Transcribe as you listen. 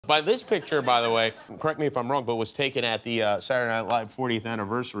This picture, by the way, correct me if I'm wrong, but was taken at the Saturday Night Live 40th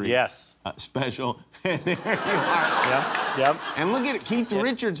anniversary special. And there you are. Yep. And look at it. Keith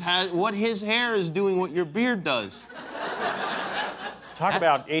Richards has what his hair is doing, what your beard does. Talk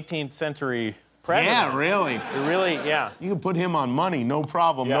about 18th century president. Yeah, really. It really, yeah. You could put him on money, no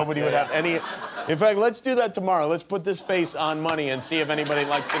problem. Nobody would have any. In fact, let's do that tomorrow. Let's put this face on money and see if anybody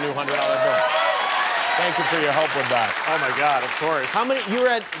likes the new $100 bill. Thank you for your help with that. Oh my God, of course. How many? You were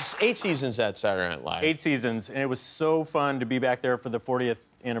at 8 seasons at Saturday Night Live. 8 seasons, and it was so fun to be back there for the 40th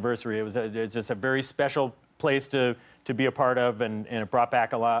anniversary. It was just a very special place to be a part of, and it brought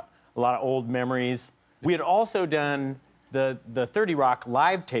back a lot of old memories. We had also done the 30 Rock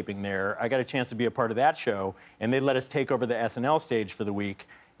live taping there. I got a chance to be a part of that show, and they let us take over the SNL stage for the week,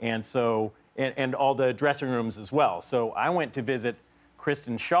 and so and all the dressing rooms as well. So I went to visit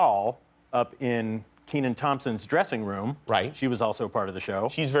Kristen Schaal up in Kenan Thompson's dressing room. Right. She was also a part of the show.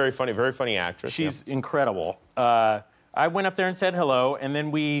 She's very funny actress. She's incredible. I went up there and said hello, and then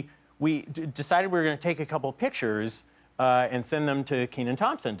we decided we were going to take a couple pictures and send them to Kenan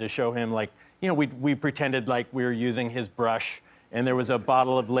Thompson to show him, like, you know, we pretended like we were using his brush, and there was a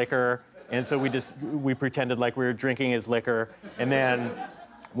bottle of liquor, and so we pretended like we were drinking his liquor, and then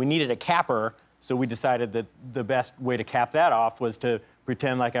we needed a capper, so we decided that the best way to cap that off was to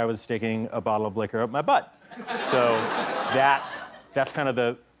pretend like I was sticking a bottle of liquor up my butt. So that's kind of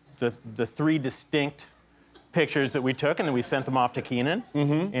the 3 distinct pictures that we took, and then we sent them off to Kenan.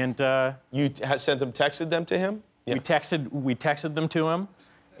 Mm-hmm. And you texted them to him? Yeah. We texted them to him,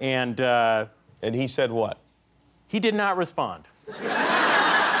 and he said what? He did not respond.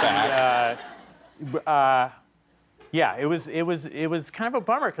 Yeah, it was kind of a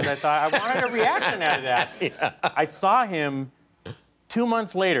bummer because I thought I wanted a reaction out of that. Yeah. I saw him 2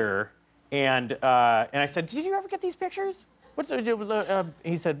 months later, and I said, "Did you ever get these pictures?"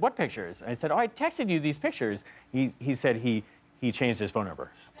 He said, "What pictures?" I said, "Oh, I texted you these pictures." He said he changed his phone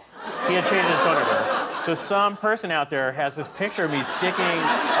number. He had changed his phone number. So some person out there has this picture of me sticking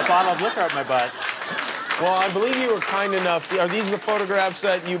a bottle of liquor up my butt. Well, I believe you were kind enough. Are these the photographs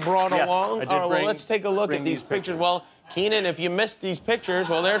that you brought along? I did. All right, well, let's take a look at these pictures. Well, Kenan, if you missed these pictures,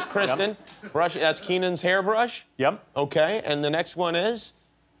 well, there's Kristen. Yep. Brush. That's Kenan's hairbrush. Yep. Okay, and the next one is,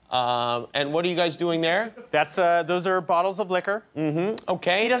 and what are you guys doing there? That's those are bottles of liquor. Mm-hmm.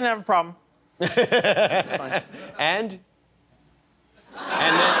 Okay. He doesn't have a problem. Fine. And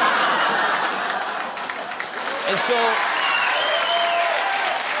so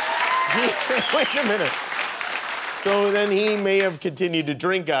wait a minute. So then he may have continued to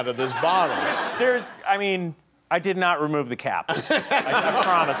drink out of this bottle. I did not remove the cap. I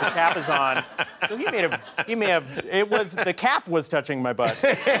promise, the cap is on. So he may have, the cap was touching my butt.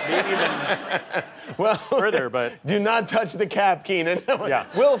 Maybe even further, but. Do not touch the cap, Kenan. Yeah.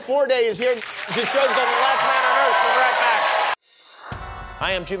 Will Forte is here. The show's called The Last Man on Earth. We'll be right back.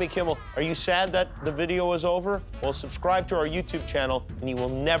 Hi, I'm Jimmy Kimmel. Are you sad that the video is over? Well, subscribe to our YouTube channel, and you will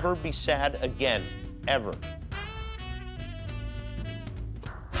never be sad again, ever.